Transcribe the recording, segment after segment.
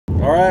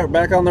All right, we're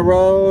back on the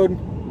road,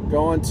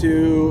 going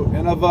to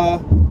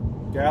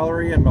INOVA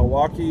Gallery in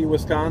Milwaukee,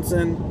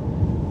 Wisconsin.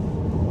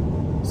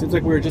 Seems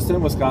like we were just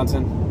in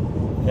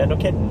Wisconsin. Yeah, no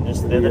kidding,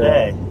 just the other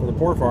day. For the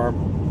Poor Farm.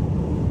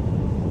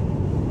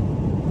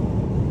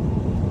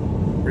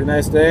 Pretty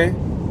nice day.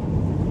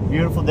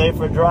 Beautiful day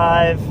for a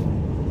drive.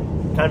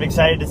 Kind of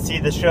excited to see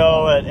the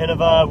show at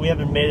INOVA. We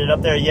haven't made it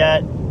up there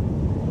yet.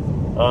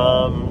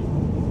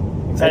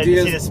 Excited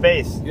to see the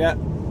space. Yeah,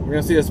 we're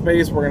going to see the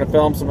space. We're going to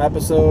film some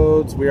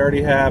episodes. We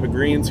already have a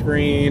green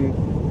screen,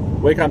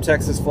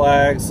 Wacomtx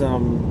flag,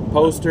 some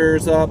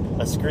posters up.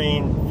 A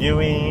screen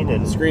viewing.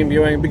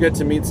 It'd be good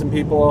to meet some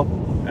people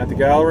at the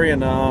gallery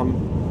and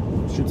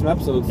shoot some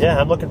episodes. Yeah,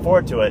 I'm looking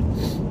forward to it.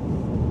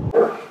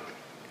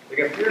 They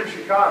got beer in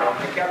Chicago, and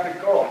they kept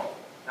it cold.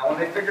 Now, when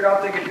they figured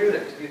out they could do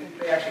this, do you think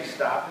they actually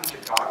stopped in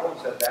Chicago and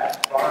said, that's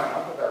far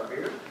enough with our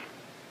beer?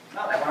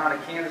 No, they went on to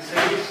Kansas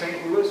City,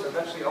 St. Louis,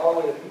 eventually all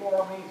the way to New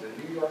Orleans and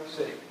New York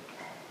City.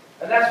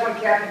 And that's when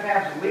Captain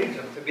Pabst leads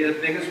them to be the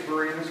biggest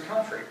brewery in this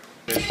country.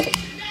 We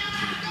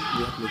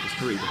have to make this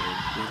hurry, though. We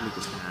have to make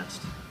this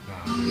fast.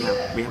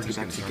 We have to get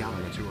back to the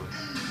gallery tour.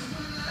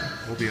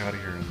 We'll be out of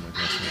here in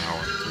less than an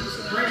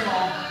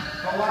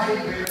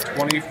hour.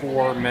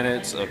 24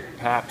 minutes of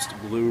Pabst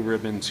Blue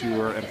Ribbon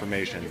Tour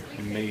information.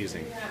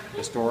 Amazing.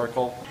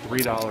 Historical.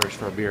 $3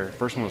 for a beer.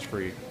 First one was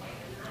free.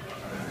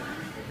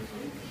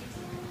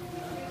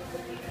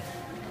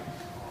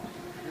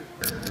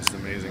 This is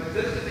amazing.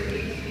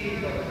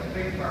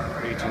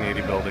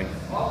 1880 building.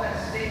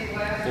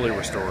 Fully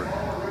restored.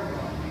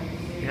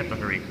 You have to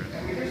hurry, Chris.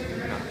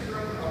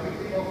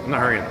 I'm not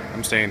hurrying.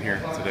 I'm staying here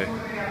today.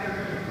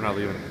 We're not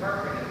leaving.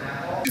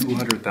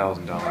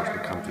 $200,000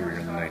 would come through here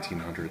in the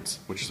 1900s,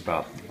 which is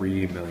about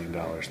 $3 million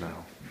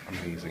now.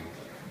 Amazing.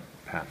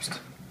 Pabst.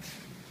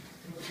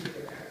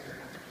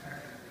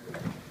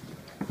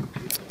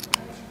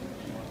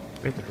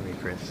 We have to hurry,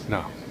 Chris.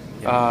 No.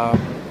 No,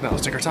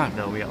 let's take our time.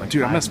 No, we got like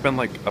Dude, I'm gonna spend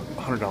like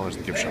 $100 in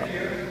the gift shop.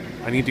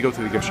 I need to go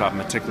through the gift shop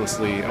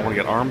meticulously. I want to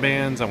get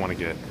armbands. I want to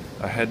get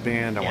a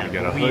headband. I want to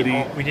get a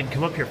hoodie. We didn't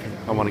come up here for.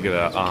 I want to get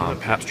a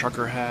Pabst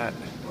trucker hat,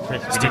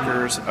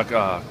 stickers, a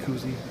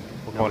koozie.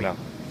 We're going down.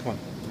 Come on.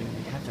 We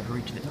have to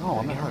hurry to the. No,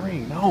 I'm not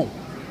hurrying. No,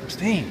 I'm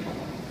staying.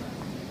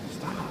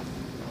 Stop.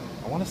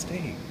 I want to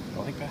stay. I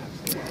like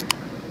Pabst.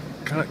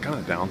 Kind of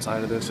the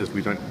downside of this is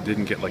we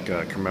didn't get like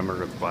a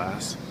commemorative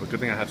glass. But good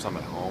thing I have some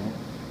at home.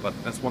 But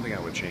that's one thing I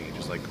would change.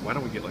 Is like, why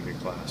don't we get like a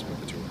glass with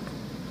the tour?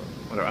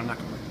 Whatever. I'm not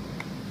going.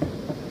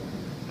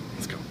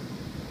 Let's go.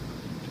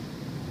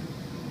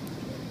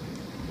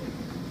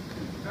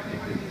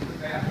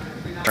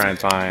 Try and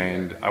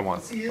find. I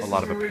want a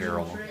lot of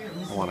apparel.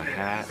 I want a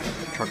hat,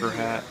 trucker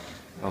hat.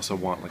 I also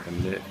want like a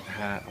knit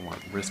hat. I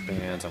want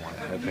wristbands. I want a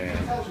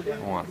headband.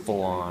 I want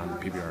full-on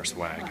PBR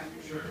swag.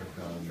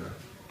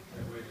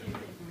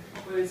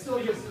 But it's still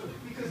just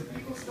because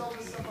people sell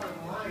this stuff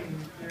online,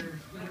 they're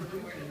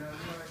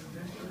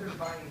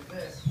buying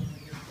this.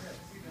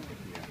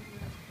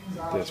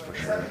 This for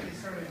sure.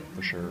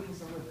 For sure. For sure.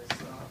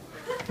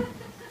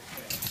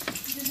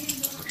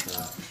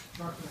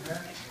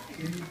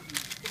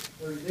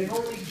 They've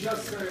only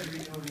just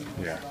started.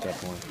 Yeah,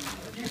 definitely.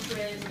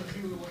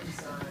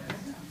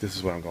 This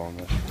is what I'm going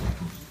with.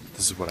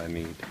 This is what I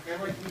need.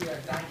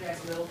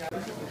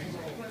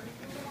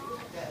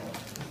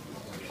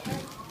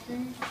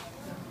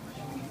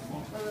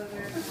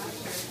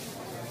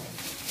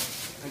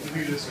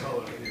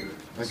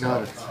 I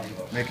got it.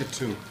 Make it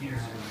 2.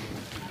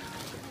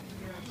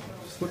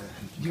 Do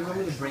you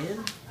remember the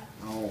brand?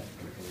 No.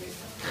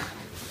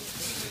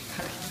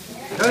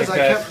 Because I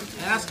kept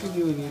asking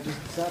you and you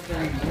just sat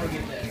there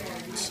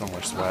and So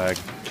much swag.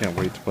 Can't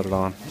wait to put it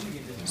on.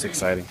 It's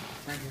exciting.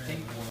 Are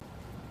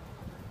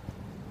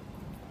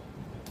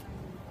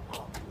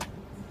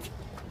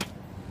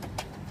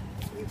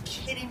you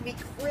kidding me,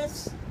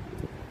 Chris?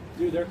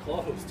 Dude, they're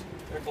closed.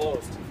 They're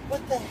closed.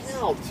 What the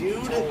hell,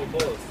 dude? Totally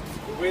closed.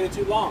 We waited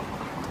too long.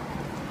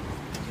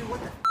 Dude, what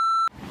the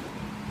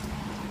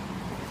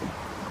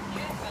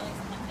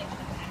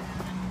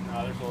No,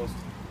 they're closed.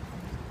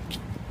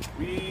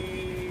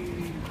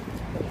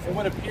 It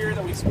would appear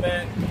that we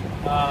spent,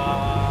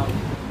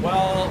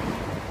 well,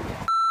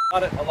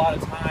 a lot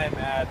of time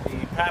at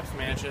the Pabst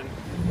Mansion,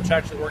 which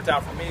actually worked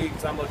out for me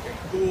because I'm looking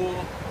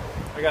cool.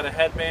 I got a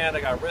headband,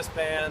 I got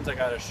wristbands, I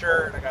got a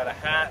shirt, I got a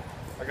hat,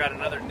 I got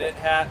another knit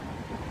hat,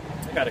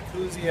 I got a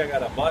koozie, I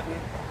got a button.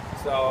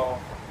 So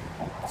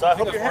I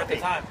hope you're happy.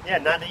 The time. Yeah,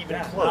 not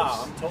even close.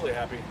 No, I'm totally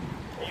happy.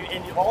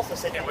 And you also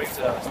said Can't wait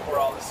to sport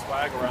all this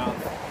swag around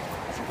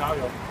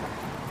Chicago.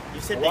 You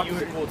said that you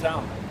would a cool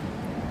town.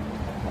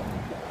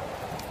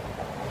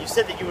 You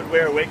said that you would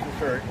wear a Wacom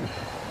shirt.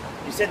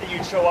 You said that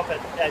you'd show up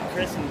at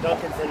Chris and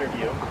Duncan's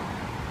interview.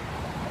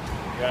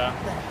 Yeah.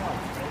 What the hell,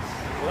 Chris?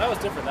 Well, that was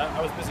different.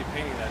 I was busy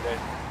painting that day.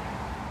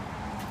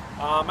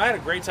 I had a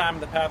great time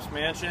at the Pabst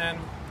Mansion.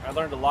 I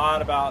learned a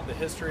lot about the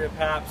history of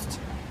Pabst.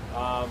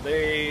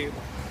 They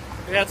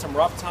had some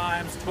rough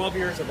times, 12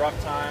 years of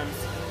rough times.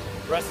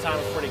 The rest of the time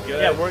was pretty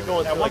good. Yeah, we're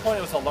going At through one point,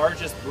 it was the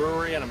largest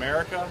brewery in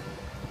America.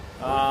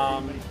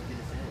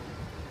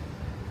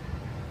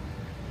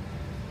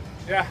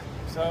 Yeah,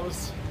 so it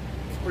was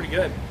pretty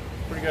good.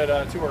 Pretty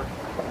good tour.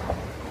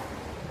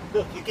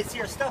 Look, you can see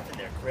our stuff in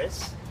there,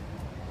 Chris.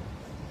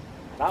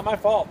 Not my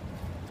fault.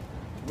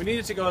 We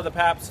needed to go to the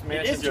Pabst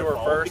Mansion is your tour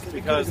fault, first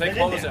because they been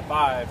in closed there. at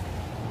 5.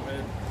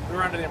 And we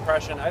were under the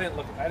impression I didn't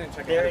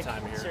check ahead of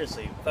time here.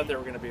 Seriously. I thought they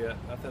were gonna be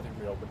open.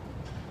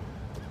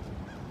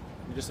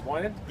 You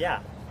disappointed?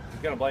 Yeah.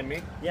 You gonna blame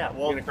me? Yeah, You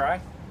well, gonna cry?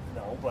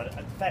 no, but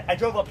in fact, I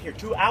drove up here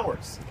 2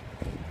 hours.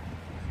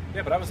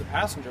 Yeah, but I was a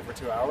passenger for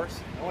 2 hours.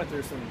 I went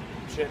through some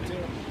shit too.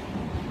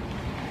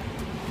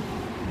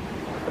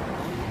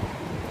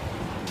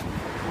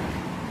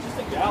 Just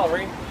a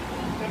gallery.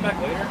 Come back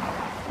later.